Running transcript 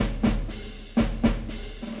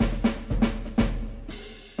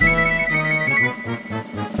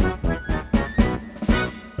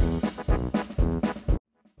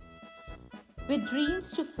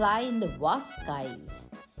dreams to fly in the vast skies.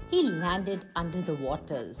 He landed under the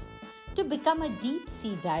waters to become a deep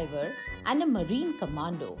sea diver and a marine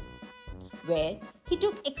commando, where he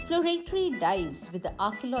took exploratory dives with the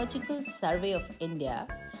Archaeological Survey of India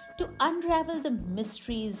to unravel the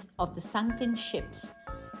mysteries of the sunken ships,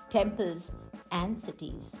 temples, and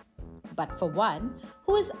cities. But for one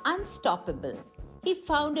who is unstoppable, he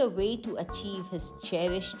found a way to achieve his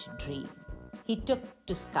cherished dream. He took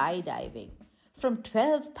to skydiving from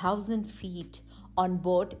 12,000 feet on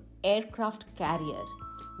board aircraft carrier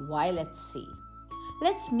while at sea.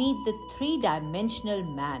 Let's meet the three-dimensional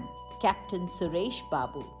man, Captain Suresh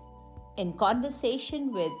Babu, in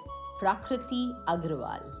conversation with Prakriti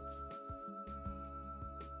Agrawal.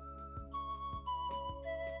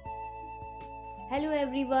 Hello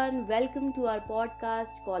everyone, welcome to our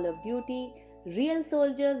podcast Call of Duty, Real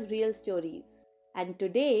Soldiers, Real Stories. And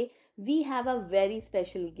today we have a very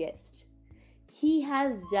special guest. He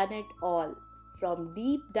has done it all, from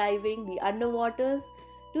deep diving the underwaters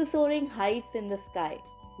to soaring heights in the sky.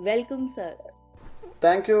 Welcome, sir.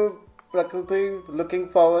 Thank you, Prakriti. Looking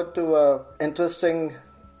forward to an interesting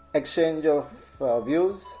exchange of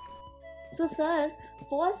views. So, sir,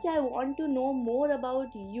 first I want to know more about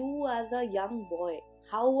you as a young boy.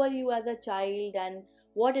 How were you as a child and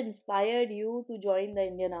what inspired you to join the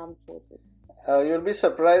Indian Armed Forces? You'll be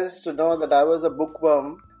surprised to know that I was a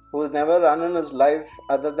bookworm who has never run in his life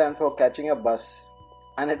other than for catching a bus.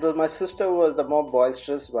 And it was my sister who was the more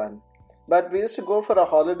boisterous one. But we used to go for our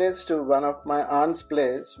holidays to one of my aunt's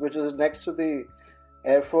place, which was next to the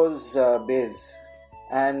Air Force base.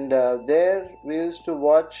 And there we used to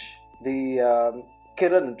watch the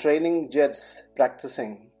Kiran training jets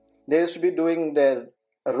practicing. They used to be doing their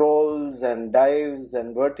rolls and dives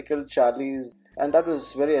and vertical charlies, and that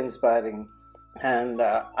was very inspiring. And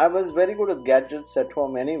I was very good at gadgets at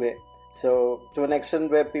home anyway, so to an extent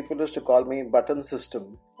where people used to call me button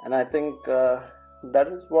system. And I think that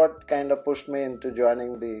is what kind of pushed me into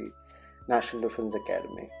joining the National Defence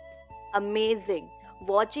Academy. Amazing.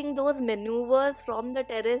 Watching those maneuvers from the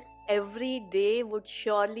terrace every day would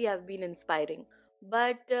surely have been inspiring.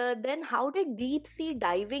 But then how did deep sea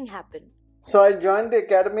diving happen? So I joined the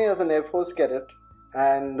academy as an Air Force cadet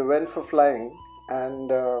and went for flying, and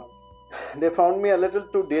they found me a little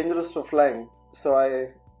too dangerous for flying. So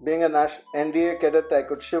being an NDA cadet, I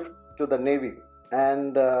could shift to the Navy.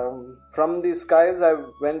 And from the skies, I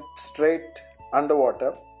went straight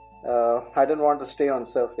underwater. I didn't want to stay on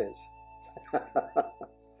surface.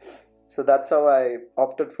 So that's how I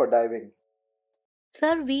opted for diving.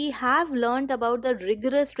 Sir, we have learned about the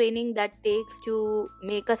rigorous training that takes to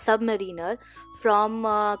make a submariner from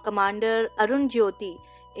Commander Arun Jyoti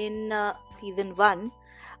in season 1.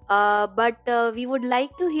 But we would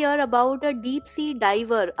like to hear about a deep sea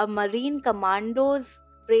diver, a marine commando's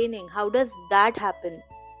training. How does that happen?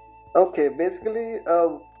 Okay, basically,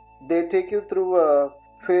 they take you through a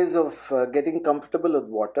phase of getting comfortable with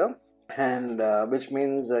water, and which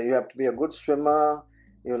means you have to be a good swimmer,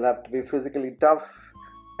 you'll have to be physically tough,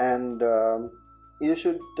 and you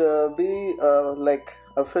should be like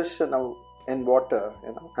a fish in water,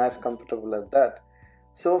 as comfortable as that.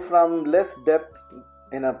 So from less depth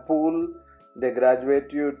in a pool, they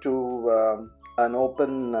graduate you to an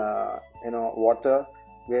open water.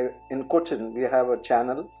 In Cochin we have a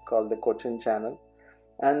channel called the Cochin Channel,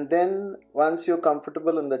 and then once you're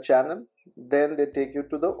comfortable in the channel, then they take you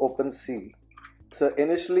to the open sea. So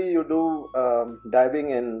initially you do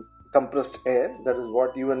diving in compressed air, that is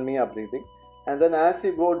what you and me are breathing, and then as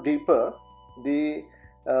you go deeper, the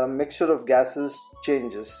mixture of gases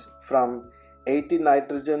changes from 80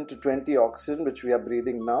 nitrogen to 20 oxygen, which we are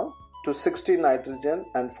breathing now, to 60 nitrogen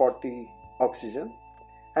and 40 oxygen.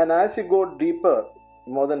 And as you go deeper,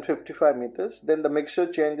 more than 55 meters, then the mixture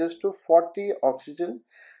changes to 40 oxygen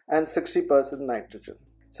and 60% nitrogen.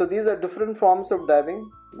 So these are different forms of diving,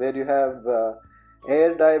 where you have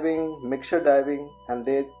air diving, mixture diving, and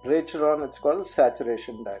later on it's called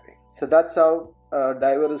saturation diving. So that's how a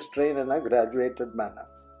diver is trained in a graduated manner.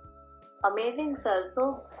 Amazing, sir.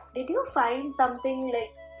 So, did you find something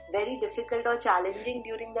like very difficult or challenging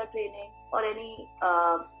during the training, or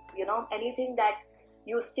anything that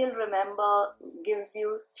you still remember gives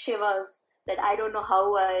you shivers that I don't know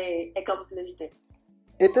how I accomplished it?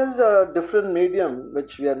 It is a different medium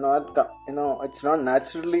which we are not, it's not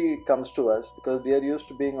naturally comes to us because we are used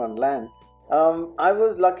to being on land. I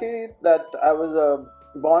was lucky that I was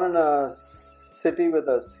born in a city with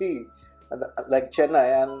a sea, like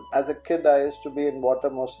Chennai, and as a kid I used to be in water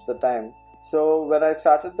most of the time. So when I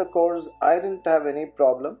started the course, I didn't have any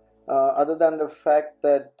problem other than the fact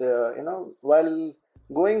that, while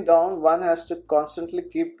going down, one has to constantly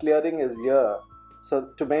keep clearing his ear, so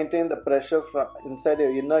to maintain the pressure from inside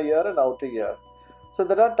your inner ear and outer ear. So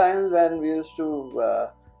there are times when we used to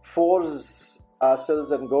force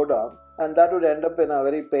ourselves and go down, and that would end up in a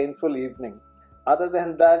very painful evening. Other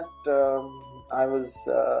than that, I was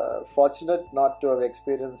fortunate not to have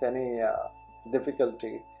experienced any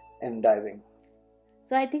difficulty in diving.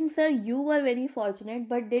 So I think, sir, you were very fortunate.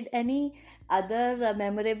 But did any other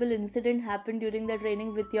memorable incident happen during the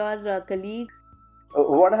training with your colleague?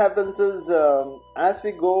 What happens is, as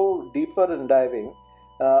we go deeper in diving,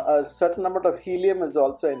 a certain amount of helium is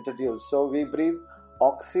also introduced. So we breathe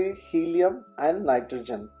oxy, helium, and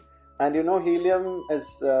nitrogen. And helium is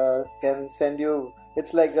can send you.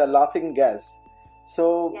 It's like a laughing gas.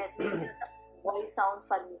 So Yes, voice sounds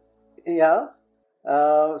funny. yeah.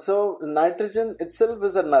 So nitrogen itself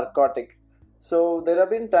is a narcotic. So there have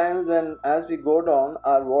been times when, as we go down,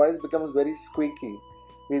 our voice becomes very squeaky.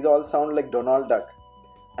 We all sound like Donald Duck,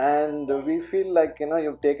 and we feel like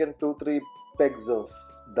you've taken 2-3 pegs of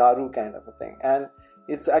daru kind of a thing, and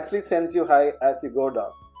it actually sends you high as you go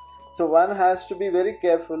down. So one has to be very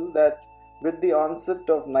careful that with the onset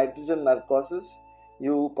of nitrogen narcosis,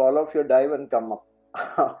 you call off your dive and come up.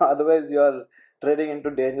 Otherwise, you are treading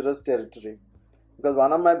into dangerous territory. Because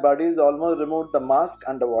one of my buddies almost removed the mask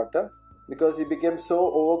underwater because he became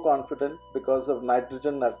so overconfident because of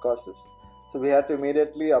nitrogen narcosis. So we had to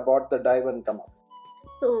immediately abort the dive and come up.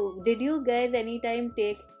 So, did you guys anytime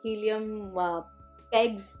take helium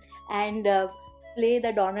pegs and play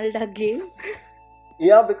the Donald Duck game?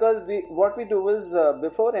 Yeah, because what we do is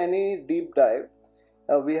before any deep dive,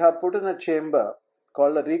 we have put in a chamber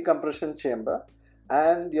called a recompression chamber,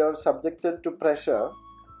 and you're subjected to pressure.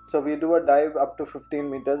 So we do a dive up to 15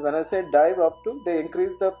 meters. When I say dive up to, they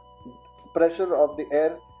increase the pressure of the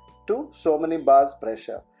air to so many bars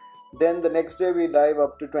pressure. Then the next day we dive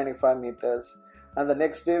up to 25 meters, and the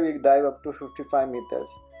next day we dive up to 55 meters.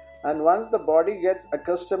 And once the body gets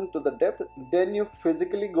accustomed to the depth, then you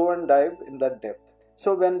physically go and dive in that depth.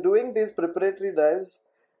 So when doing these preparatory dives,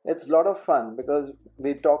 it's a lot of fun because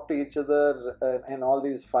we talk to each other in all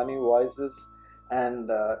these funny voices, and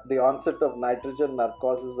the onset of nitrogen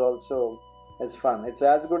narcosis also is fun. It's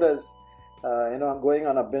as good as going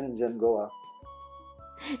on a binge in Goa.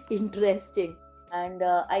 Interesting. And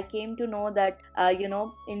I came to know that,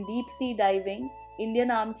 in deep sea diving,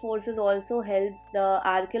 Indian Armed Forces also helps the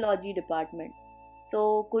archaeology department.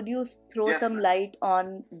 So, could you throw Yes, some ma'am. light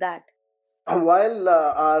on that? While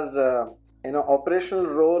our operational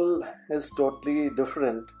role is totally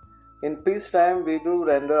different, in peacetime we do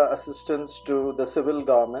render assistance to the civil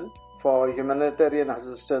government for humanitarian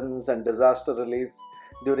assistance and disaster relief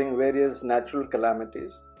during various natural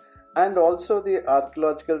calamities, and also the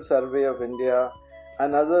Archaeological Survey of India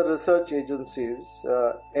and other research agencies,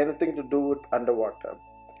 anything to do with underwater.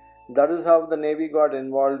 That is how the Navy got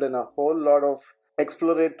involved in a whole lot of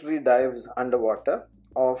exploratory dives underwater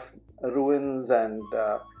of ruins and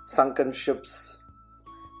sunken ships.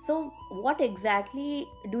 So, what exactly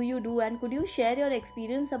do you do, and could you share your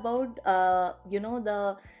experience about,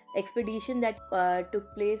 the expedition that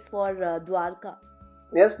took place for Dwarka?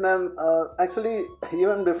 Yes, ma'am. Actually,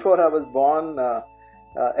 even before I was born,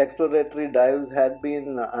 exploratory dives had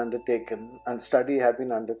been undertaken and study had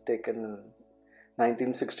been undertaken in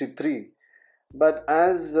 1963. But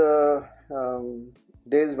as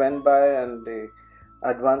days went by and the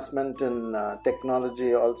advancement in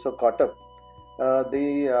technology also caught up,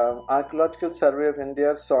 the Archaeological Survey of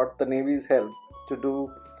India sought the Navy's help to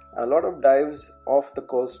do a lot of dives off the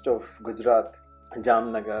coast of Gujarat,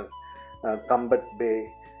 Jamnagar, Kambat Bay,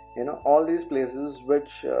 all these places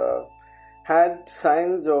which had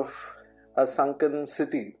signs of a sunken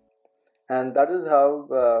city. And that is how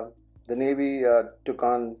the Navy took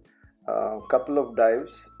on a couple of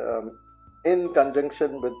dives in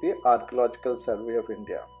conjunction with the Archaeological Survey of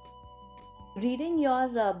India. Reading your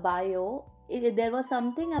bio, there was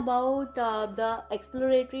something about the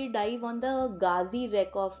exploratory dive on the Ghazi wreck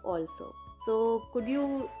of also. So, could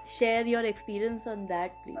you share your experience on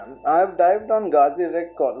that, please? I have dived on Ghazi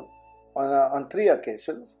Wreck on 3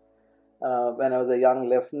 occasions. When I was a young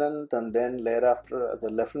lieutenant, and then thereafter as a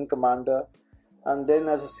lieutenant commander, and then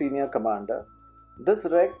as a senior commander. This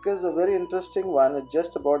wreck is a very interesting one. It's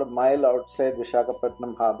just about a mile outside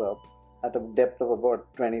Visakhapatnam Harbour at a depth of about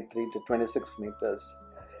 23 to 26 meters.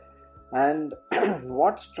 And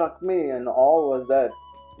what struck me in awe was that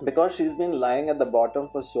because she's been lying at the bottom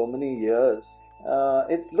for so many years,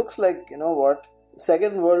 it looks like,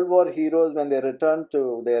 Second World War heroes, when they returned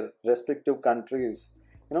to their respective countries,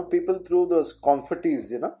 people threw those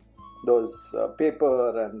confettis, those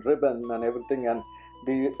paper and ribbon and everything, and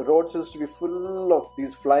The roads used to be full of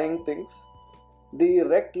these flying things. The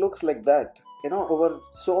wreck looks like that. Over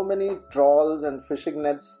so many trawls and fishing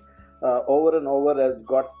nets over and over has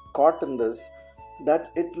got caught in this,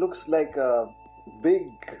 that it looks like a big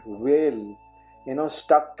whale,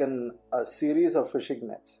 stuck in a series of fishing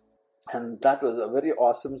nets. And that was a very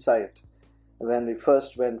awesome sight when we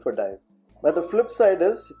first went for dive. But the flip side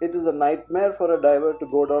is, it is a nightmare for a diver to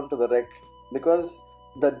go down to the wreck, because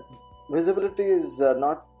the visibility is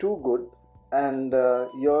not too good, and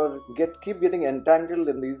keep getting entangled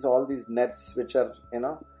in all these nets which are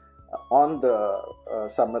on the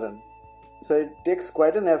submarine. So it takes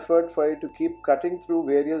quite an effort for you to keep cutting through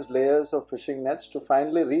various layers of fishing nets to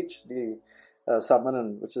finally reach the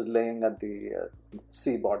submarine which is laying at the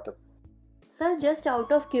sea bottom. Sir, just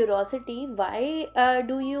out of curiosity, why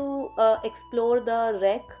do you explore the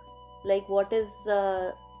wreck? Like, what is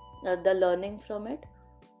the learning from it?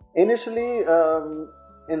 Initially,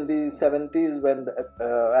 in the 70s, when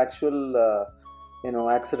the actual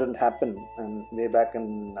accident happened, and way back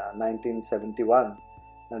in 1971,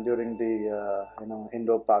 during the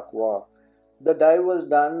Indo-Pak War, the dive was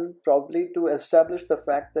done probably to establish the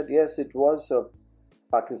fact that yes, it was a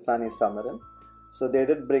Pakistani submarine. So they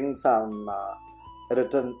did bring some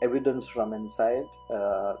written evidence from inside,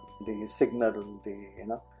 the signal,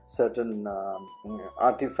 the certain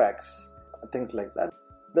artifacts, things like that.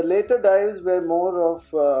 The later dives were more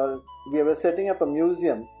of we were setting up a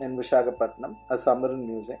museum in Visakhapatnam, a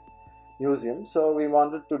submarine museum. So we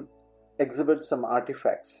wanted to exhibit some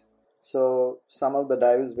artifacts. So some of the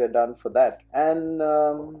dives were done for that, and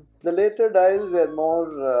the later dives were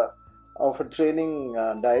more of a training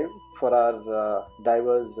dive for our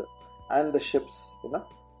divers and the ships,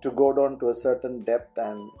 to go down to a certain depth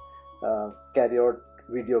and carry out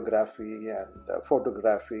videography and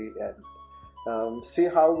photography and see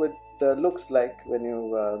how it looks like when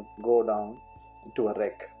you go down to a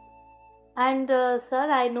wreck. And sir,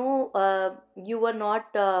 I know you were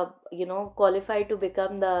not, qualified to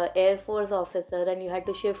become the Air Force officer, and you had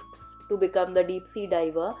to shift to become the deep sea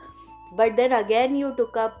diver. But then again, you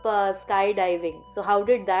took up skydiving. So how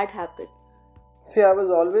did that happen? See, I was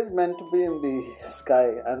always meant to be in the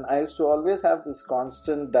sky, and I used to always have this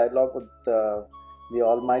constant dialogue with the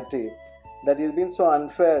Almighty, that He's been so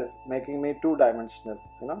unfair, making me two-dimensional.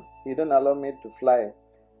 He didn't allow me to fly.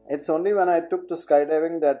 It's only when I took to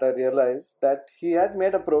skydiving that I realized that He had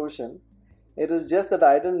made a provision. It is just that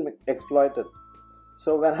I didn't exploit it.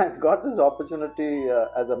 So when I got this opportunity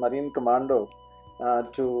as a Marine Commando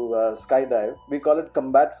to skydive, we call it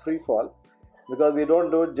combat free fall, because we don't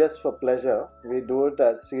do it just for pleasure, we do it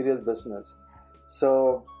as serious business.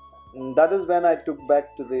 So that is when I took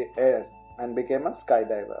back to the air and became a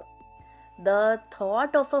skydiver. The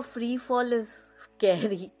thought of a free fall is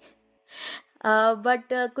scary. But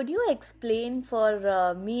could you explain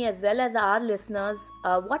for me as well as our listeners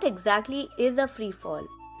what exactly is a free fall?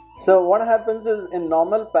 So what happens is, in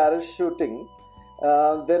normal parachuting,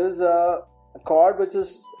 there is a cord which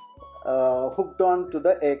is hooked on to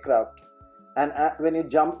the aircraft, and when you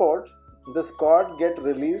jump out, this cord gets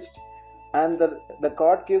released, and the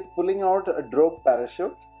cord keeps pulling out a drogue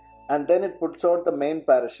parachute, and then it puts out the main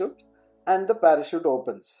parachute, and the parachute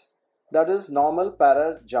opens. That is normal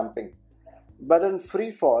para jumping. But in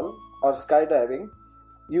free fall or skydiving,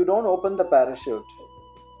 you don't open the parachute.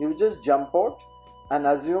 You just jump out and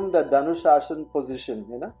assume the Dhanushasana position,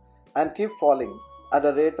 and keep falling at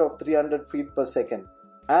a rate of 300 feet per second.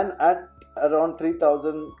 And at around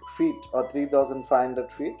 3000 feet or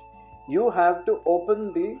 3500 feet, you have to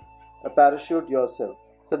open the parachute yourself.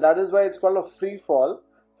 So that is why it's called a free fall,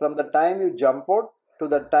 from the time you jump out to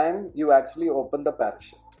the time you actually open the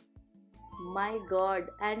parachute. My God.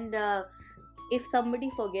 And if somebody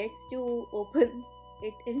forgets to open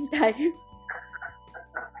it in time?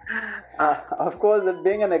 Of course, it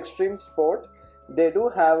being an extreme sport, they do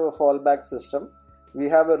have a fallback system. We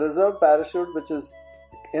have a reserve parachute which is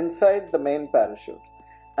inside the main parachute,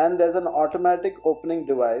 and there's an automatic opening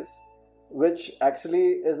device which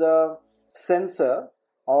actually is a sensor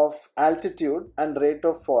of altitude and rate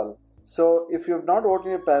of fall. So if you've not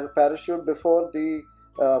opened your parachute before the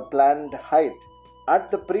planned height,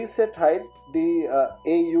 at the preset height, the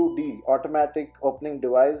AUD, automatic opening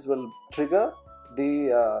device, will trigger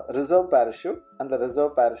the reserve parachute, and the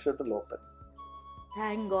reserve parachute will open.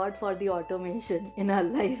 Thank God for the automation in our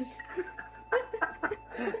lives.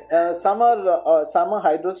 Some are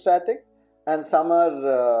hydrostatic, and some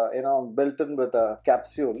are built in with a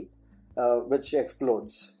capsule which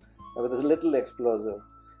explodes with a little explosive.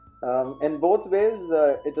 In both ways,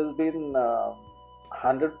 it has been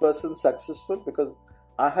 100% successful, because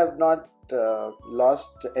I have not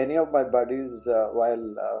lost any of my buddies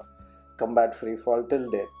while combat free fall till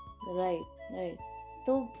date. Right, right.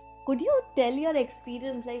 So, could you tell your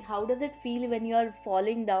experience? Like, how does it feel when you are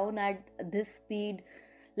falling down at this speed?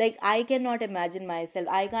 Like, I cannot imagine myself.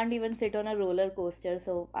 I can't even sit on a roller coaster,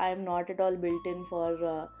 so I am not at all built in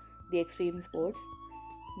for the extreme sports.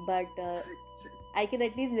 But I can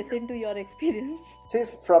at least listen to your experience. See,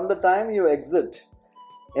 from the time you exit,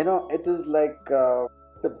 it is like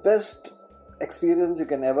the best experience you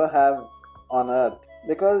can ever have on earth,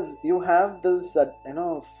 because you have this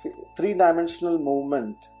three-dimensional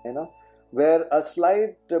movement, where a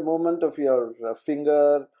slight movement of your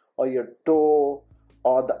finger or your toe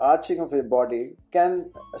or the arching of your body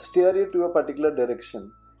can steer you to a particular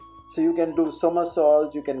direction. So you can do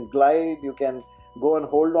somersaults, you can glide, you can go and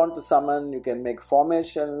hold on to someone, you can make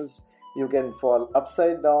formations, you can fall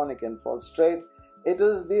upside down, you can fall straight. It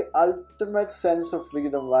is the ultimate sense of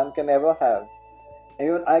freedom one can ever have.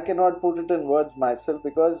 Even I cannot put it in words myself,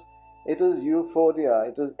 because it is euphoria,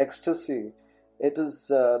 it is ecstasy, it is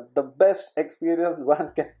the best experience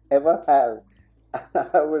one can ever have.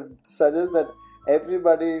 I would suggest that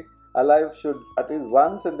everybody alive should at least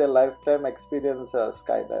once in their lifetime experience a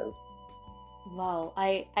skydive. Wow,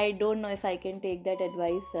 I don't know if I can take that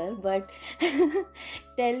advice, sir, but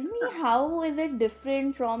tell me, how is it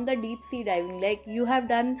different from the deep sea diving? Like, you have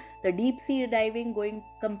done the deep sea diving, going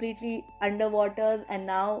completely underwater, and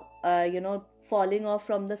now, falling off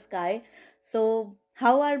from the sky. So,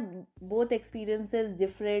 how are both experiences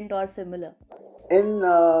different or similar? In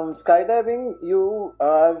skydiving, you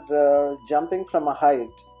are jumping from a height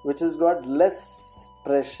which has got less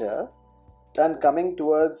pressure and coming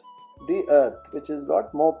towards the earth, which has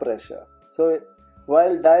got more pressure. So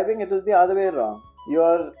while diving, it is the other way around. You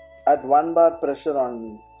are at 1 bar pressure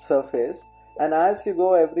on surface, and as you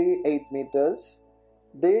go every 8 meters,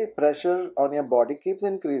 the pressure on your body keeps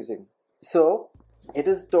increasing. So it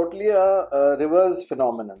is totally a reverse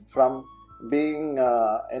phenomenon from being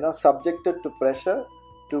subjected to pressure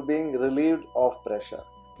to being relieved of pressure.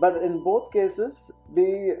 But in both cases,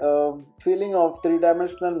 the feeling of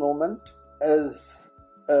three-dimensional movement is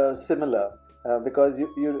similar, because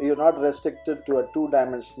you're not restricted to a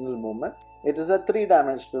two-dimensional movement. It is a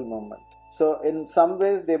three-dimensional movement. So in some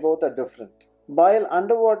ways, they both are different. While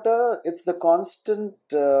underwater, it's the constant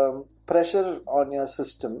pressure on your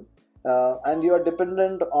system, and you are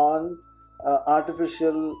dependent on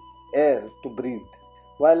artificial air to breathe.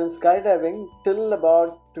 While in skydiving, till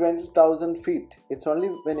about 20,000 feet, it's only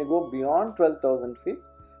when you go beyond 12,000 feet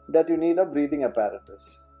that you need a breathing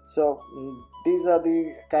apparatus. So these are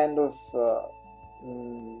the kind of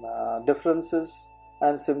differences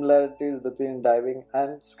and similarities between diving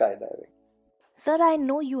and skydiving. Sir, I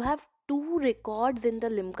know you have 2 records in the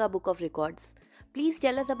Limca Book of Records. Please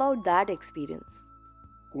tell us about that experience.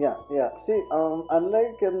 Yeah. See,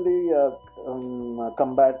 unlike in the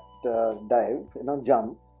combat dive,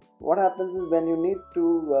 jump, what happens is when you need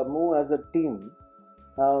to move as a team,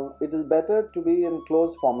 it is better to be in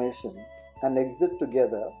close formation and exit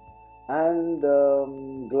together and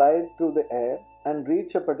glide through the air and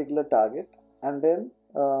reach a particular target and then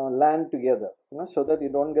land together, so that you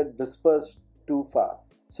don't get dispersed too far.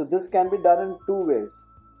 So this can be done in two ways: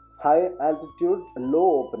 high altitude,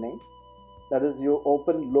 low opening, that is, you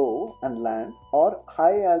open low and land, or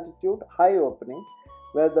high altitude, high opening,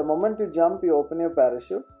 where the moment you jump, you open your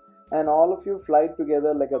parachute and all of you fly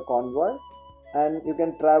together like a convoy, and you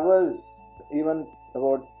can traverse even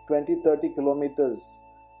about 20-30 kilometers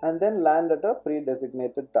and then land at a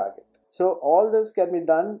pre-designated target. So all this can be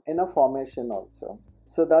done in a formation also.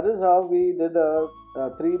 So that is how we did a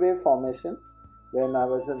three-way formation when I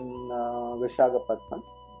was in Visakhapatnam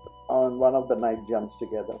on one of the night jumps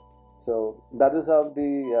together. So that is how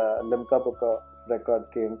the Limca Book of Record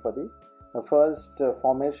came for the first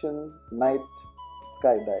formation night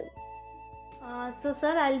skydive. So,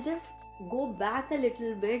 sir, I'll just go back a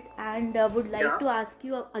little bit and would like to ask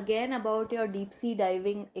you again about your deep sea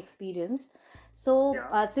diving experience. So,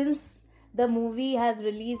 since the movie has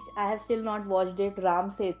released, I have still not watched it, Ram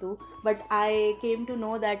Setu, but I came to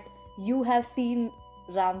know that you have seen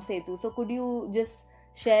Ram Setu. So, could you just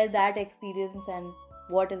share that experience and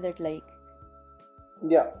what is it like?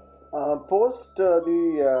 Yeah. Post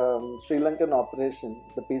the Sri Lankan operation,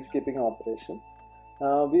 the peacekeeping operation,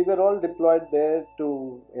 we were all deployed there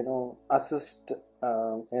to, assist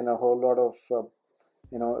in a whole lot of,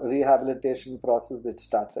 rehabilitation process which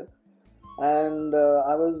started. And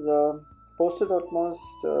I was posted almost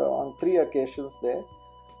on 3 occasions there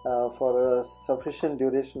for a sufficient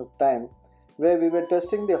duration of time, where we were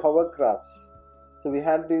testing the hovercrafts. So we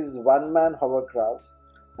had these one-man hovercrafts,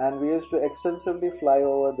 and we used to extensively fly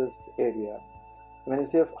over this area. When you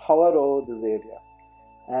say hover over this area,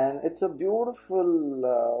 and it's a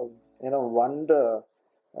beautiful, wonder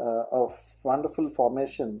of wonderful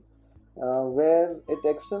formation where it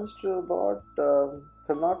extends to about, if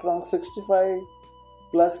I'm not wrong, 65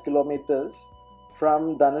 plus kilometers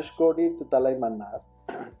from Dhanushkodi to Talaimannar,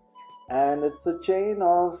 and it's a chain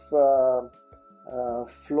of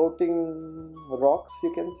floating rocks,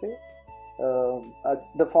 you can say.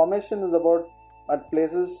 The formation is about, at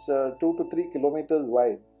places, 2 to 3 kilometers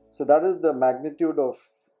wide. So that is the magnitude of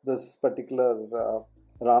this particular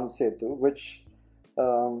Ram Setu, which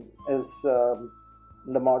is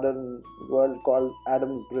in the modern world called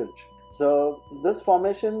Adam's Bridge. So this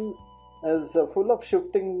formation is full of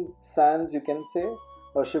shifting sands, you can say,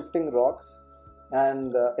 or shifting rocks.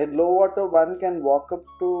 And in low water, one can walk up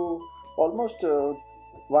to almost 1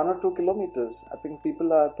 or 2 kilometers. I think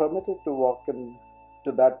people are permitted to walk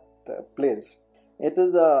to that place. It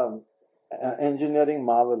is a engineering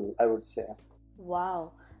marvel, I would say.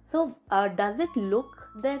 Wow. So, does it look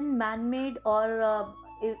then man-made, or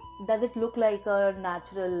does it look like a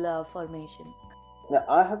natural formation? Now,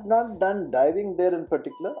 I have not done diving there in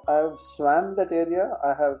particular. I have swam that area.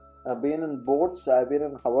 I have been in boats. I've been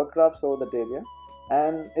in hovercrafts over that area,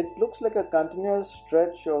 and it looks like a continuous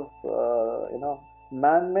stretch of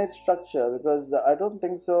man-made structure, because I don't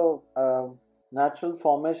think so. Natural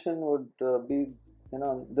formation would be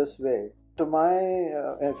this way. To my,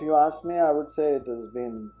 if you ask me, I would say it has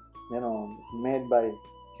been made by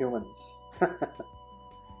humans.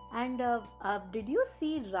 And did you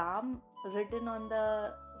see Ram written on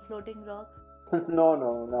the floating rocks?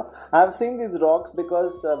 No. I've seen these rocks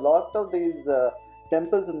because a lot of these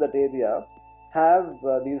temples in that area have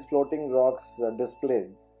these floating rocks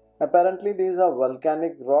displayed. Apparently, these are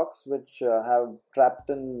volcanic rocks which have trapped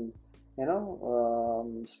in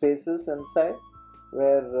spaces inside,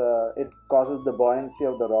 where it causes the buoyancy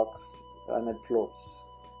of the rocks and it floats.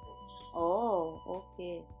 Oh,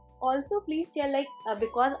 okay. Also, please share,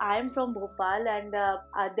 because I am from Bhopal, and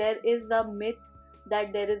there is a myth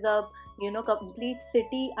that there is a complete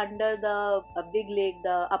city under the big lake,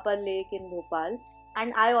 the upper lake in Bhopal,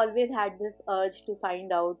 and I always had this urge to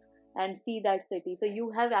find out and see that city. So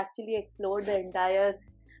you have actually explored the entire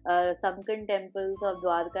sunken temples of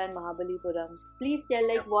Dwarka and Mahabalipuram. Please tell,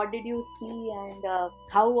 what did you see, and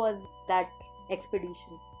how was that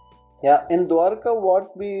expedition? Yeah, in Dwarka,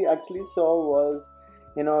 what we actually saw was,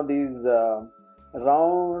 these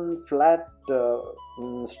round, flat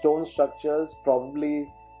stone structures, probably,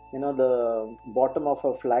 the bottom of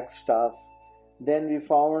a flagstaff. Then we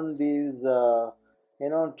found these,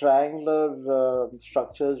 triangular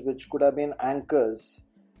structures which could have been anchors.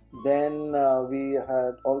 Then we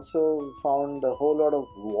had also found a whole lot of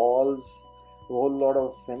walls, a whole lot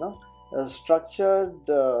of, structured,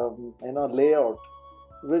 layout,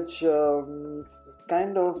 which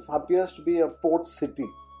kind of appears to be a port city,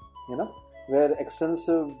 where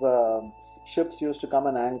extensive ships used to come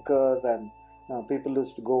and anchor, and people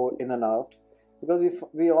used to go in and out. Because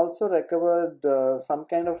we also recovered some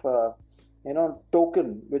kind of a,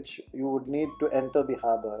 token which you would need to enter the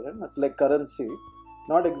harbor. It's like currency,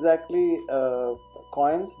 not exactly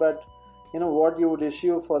coins, but what you would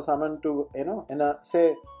issue for someone to, in a,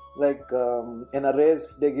 say, like in a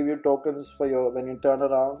race, they give you tokens for your, when you turn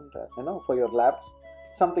around, for your laps,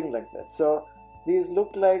 something like that. So these look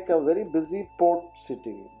like a very busy port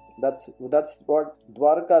city. That's what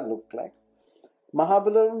Dwarka looked like.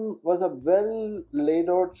 Mahabalipuram was a well laid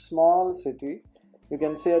out small city. You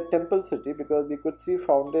can say a temple city, because we could see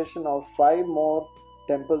foundation of 5 more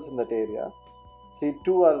temples in that area. See,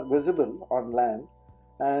 2 are visible on land,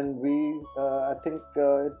 and we, I think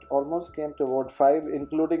it almost came to about 5,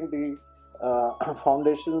 including the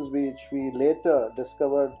foundations which we later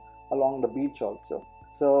discovered along the beach also.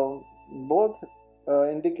 So both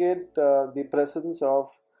indicate the presence of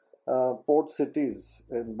port cities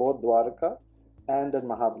in both Dwarka and in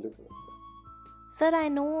Mahabalipuram. Sir, I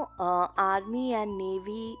know Army and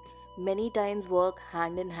Navy many times work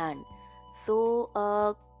hand in hand. So,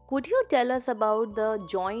 could you tell us about the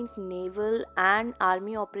joint naval and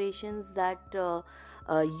army operations that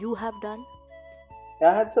you have done?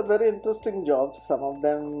 I had some very interesting jobs. Some of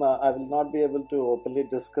them I will not be able to openly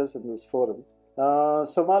discuss in this forum.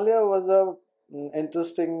 Somalia was a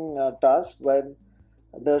interesting task when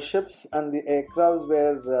the ships and the aircrafts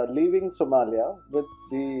were leaving Somalia with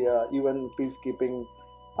the UN peacekeeping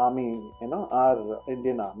army, our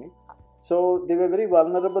Indian army. So they were very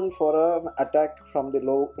vulnerable for an attack from the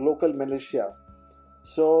local militia.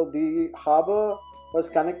 So the harbor was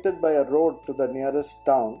connected by a road to the nearest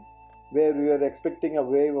town, where we were expecting a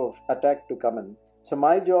wave of attack to come in. So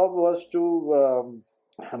my job was to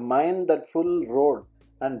mine that full road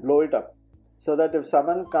and blow it up, so that if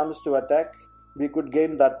someone comes to attack, we could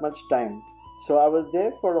gain that much time. So I was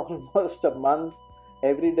there for almost a month,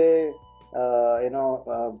 every day,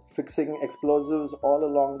 fixing explosives all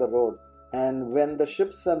along the road. And when the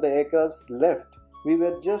ships and the aircrafts left, we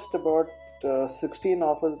were just about 16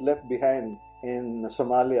 of us left behind in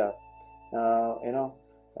Somalia,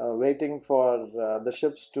 waiting for the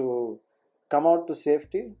ships to come out to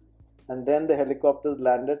safety, and then the helicopters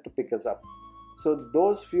landed to pick us up. So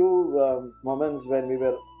those few moments when we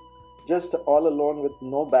were just all alone with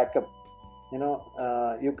no backup,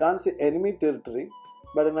 you can't say enemy territory,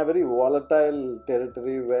 but in a very volatile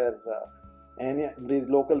territory where any these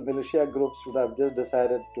local militia groups would have just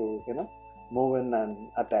decided to move in and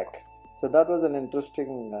attack. So that was an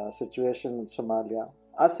interesting situation in Somalia.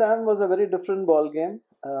 Assam was a very different ball game.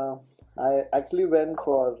 I actually went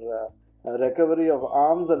for a recovery of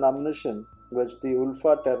arms and ammunition which the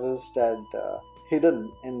Ulfa terrorists had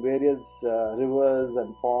hidden in various rivers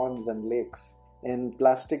and ponds and lakes in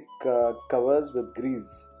plastic covers with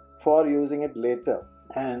grease for using it later.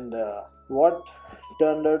 And what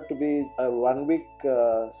turned out to be a 1 week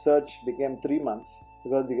search became 3 months,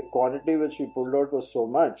 because the quantity which we pulled out was so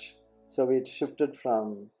much. So we shifted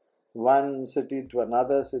from one city to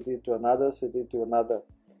another city to another city to another.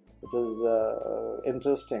 It was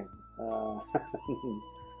interesting.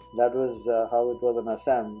 That was how it was in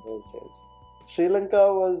Assam those days. Sri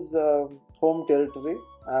Lanka was home territory.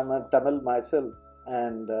 I'm a Tamil myself,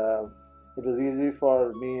 and it was easy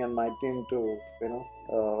for me and my team to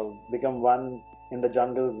become one in the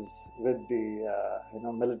jungles with the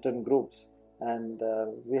militant groups, and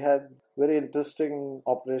we had very interesting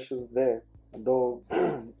operations there. Though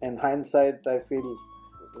in hindsight, I feel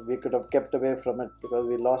we could have kept away from it, because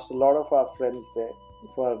we lost a lot of our friends there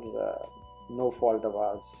for no fault of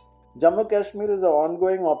ours. Jammu Kashmir is an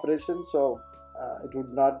ongoing operation, so it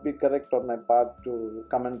would not be correct on my part to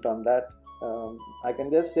comment on that. I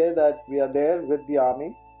can just say that we are there with the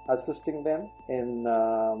army, assisting them in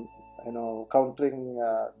countering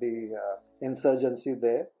the insurgency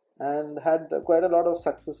there, and had quite a lot of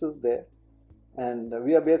successes there. And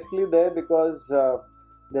we are basically there because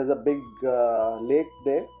there's a big lake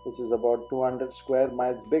there, which is about 200 square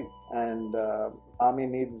miles big, and army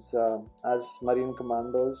needs us marine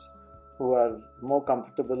commandos who are more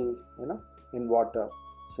comfortable, in water.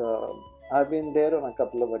 So I've been there on a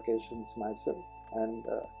couple of occasions myself, and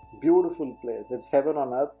beautiful place. It's heaven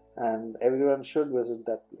on earth, and everyone should visit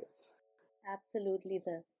that place. Absolutely,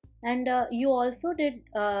 sir. And you also did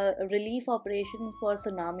relief operations for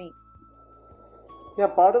tsunami. Yeah,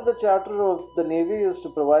 part of the charter of the Navy is to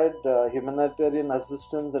provide humanitarian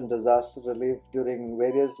assistance and disaster relief during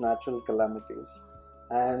various natural calamities.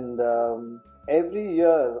 And every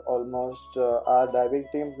year, almost, our diving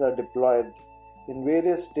teams are deployed in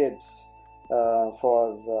various states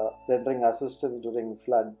for rendering assistance during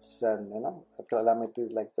floods and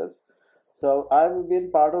calamities like this. So I've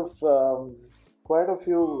been part of quite a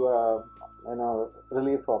few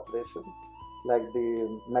relief operations, like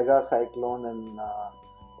the mega cyclone in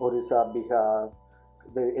Orissa, Bihar,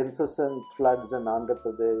 the incessant floods in Andhra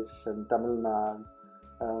Pradesh and Tamil Nadu,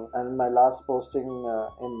 and my last posting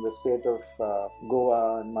in the state of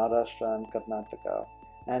Goa and Maharashtra and Karnataka,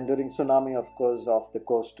 and during tsunami, of course, off the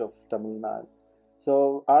coast of Tamil Nadu.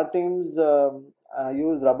 So our teams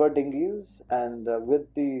use rubber dinghies, and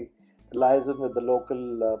with the liaison with the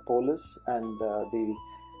local police and the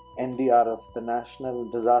NDRF, the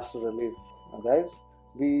National Disaster Relief guys,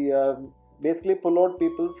 we basically pull out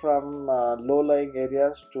people from low-lying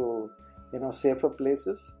areas to safer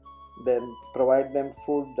places, then provide them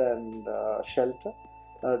food and shelter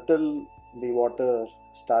till the water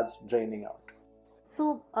starts draining out.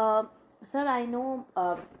 So, sir, I know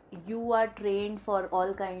you are trained for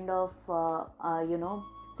all kind of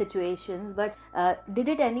situations, but did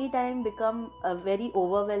it any time become very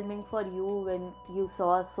overwhelming for you when you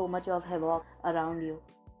saw so much of havoc around you?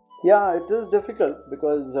 Yeah, it is difficult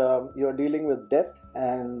because you're dealing with death,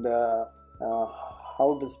 and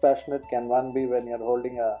how dispassionate can one be when you're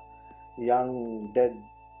holding a young dead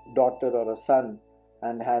daughter or a son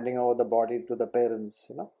and handing over the body to the parents,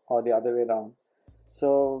 or the other way around.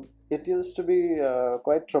 So it used to be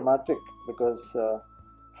quite traumatic, because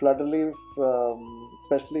flood relief,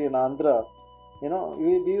 especially in Andhra,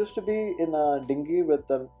 we used to be in a dinghy with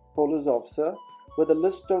a police officer with a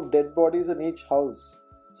list of dead bodies in each house.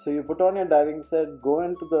 So you put on your diving set, go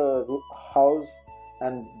into the house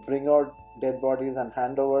and bring out dead bodies and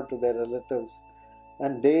hand over to their relatives.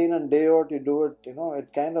 and day in and day out you do it,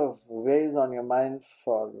 it kind of weighs on your mind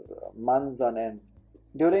for months on end.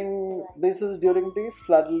 This is during the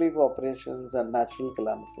flood relief operations and natural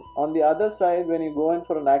calamities. On the other side, when you go in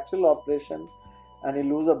for an actual operation and you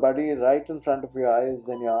lose a buddy right in front of your eyes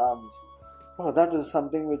and your arms, oh, that is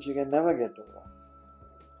something which you can never get over.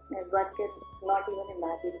 And one can not even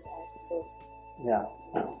imagine that. So Yeah.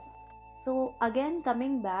 So again,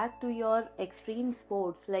 coming back to your extreme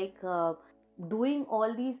sports, like doing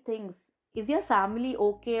all these things, is your family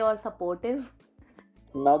okay or supportive?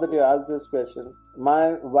 Now that you asked this question,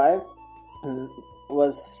 my wife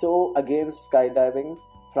was so against skydiving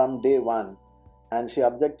from day one, and she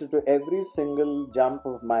objected to every single jump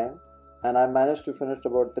of mine, and I managed to finish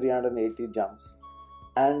about 380 jumps.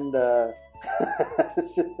 And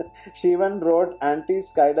she even wrote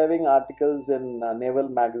anti-skydiving articles in a naval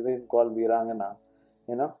magazine called Virangana.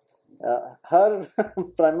 Her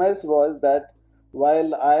premise was that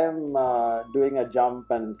while I am doing a jump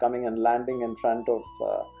and coming and landing in front of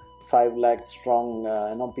 5 lakh strong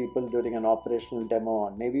people during an operational demo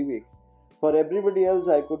on Navy Week, for everybody else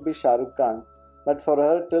I could be Shah Rukh Khan, but for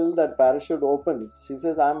her, till that parachute opens, she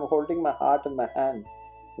says, I'm holding my heart in my hand,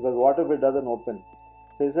 because what if it doesn't open?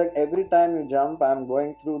 So it's like every time you jump, I'm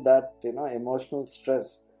going through that emotional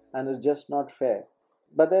stress, and it's just not fair.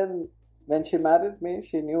 But then when she married me,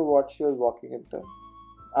 she knew what she was walking into.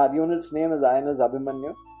 Our unit's name is INS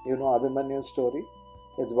Abhimanyu. You know Abhimanyu's story.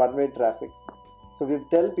 It's one-way traffic. So we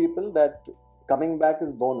tell people that coming back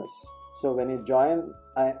is bonus. So when you join,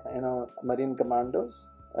 Marine Commandos,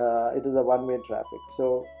 it is a one-way traffic.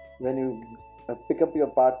 So when you pick up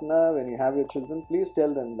your partner, when you have your children, please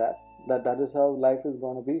tell them that is how life is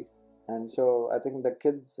going to be. And so I think the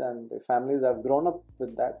kids and the families have grown up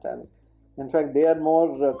with that, and in fact they are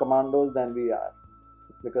more commandos than we are,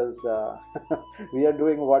 because we are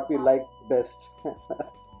doing what we like best.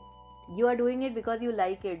 You are doing it because you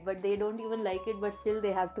like it, but they don't even like it, but still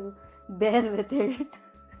they have to bear with it.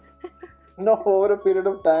 No, over a period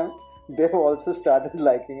of time, they've also started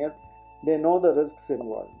liking it. They know the risks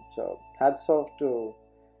involved. So hats off to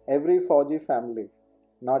every Fauji family,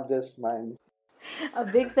 not just mine. A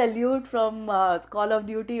big salute from Call of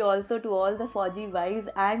Duty also to all the Fauji wives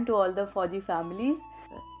and to all the Fauji families.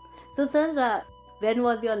 So, sir, when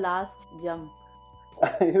was your last jump?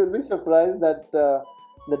 You'll be surprised that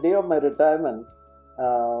the day of my retirement,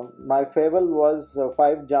 my farewell was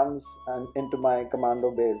 5 jumps and into my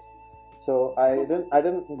commando base. So I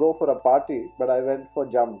didn't go for a party, but I went for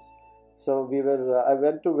jumps. So I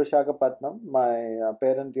went to Visakhapatnam, my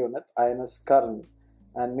parent unit, INS Karn,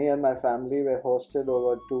 and me and my family were hosted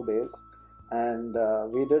over 2 days, and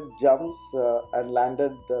we did jumps and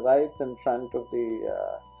landed right in front of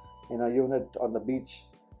the unit on the beach.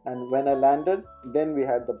 And when I landed, then we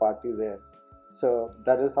had the party there. So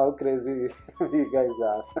that is how crazy we guys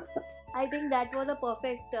are. I think that was a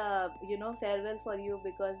perfect, farewell for you,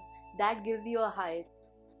 because that gives you a high.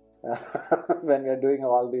 When we are doing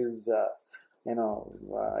all these,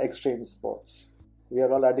 extreme sports, we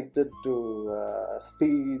are all addicted to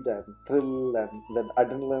speed and thrill and that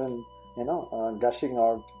adrenaline, gushing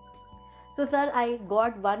out. So, sir, I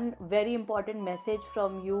got one very important message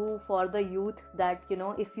from you for the youth, that,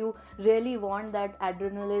 if you really want that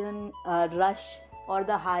adrenaline rush or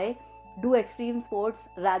the high, do extreme sports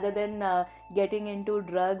rather than getting into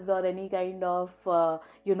drugs or any kind of,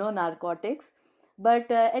 narcotics. But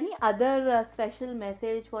any other special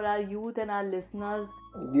message for our youth and our listeners?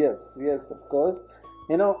 Yes, of course.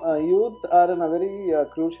 Youth are in a very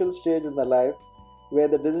crucial stage in their life, where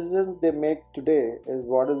the decisions they make today is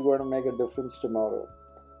what is going to make a difference tomorrow.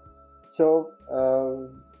 So,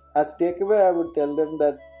 as takeaway, I would tell them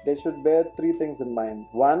that they should bear 3 things in mind.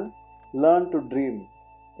 1, learn to dream.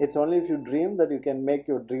 It's only if you dream that you can make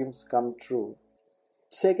your dreams come true.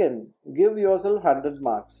 2nd, give yourself 100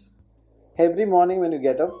 marks. Every morning when you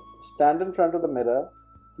get up, stand in front of the mirror,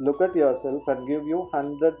 look at yourself and give you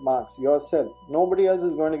 100 marks yourself. Nobody else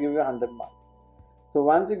is going to give you 100 marks. So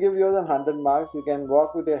once you give yourself 100 marks, you can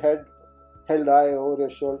walk with your head held high over your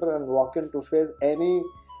shoulder and walk in to face any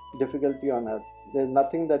difficulty on earth. There is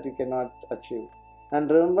nothing that you cannot achieve. And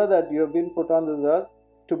remember that you have been put on this earth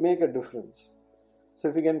to make a difference. So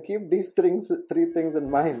if you can keep these 3 things in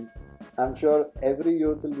mind, I'm sure every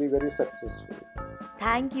youth will be very successful.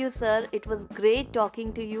 Thank you, sir. It was great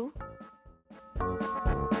talking to you.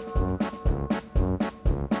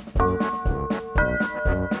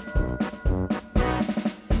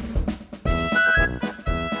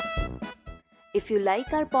 If you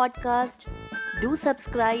like our podcast, do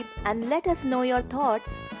subscribe and let us know your thoughts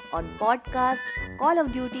on podcast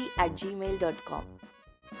callofduty@gmail.com.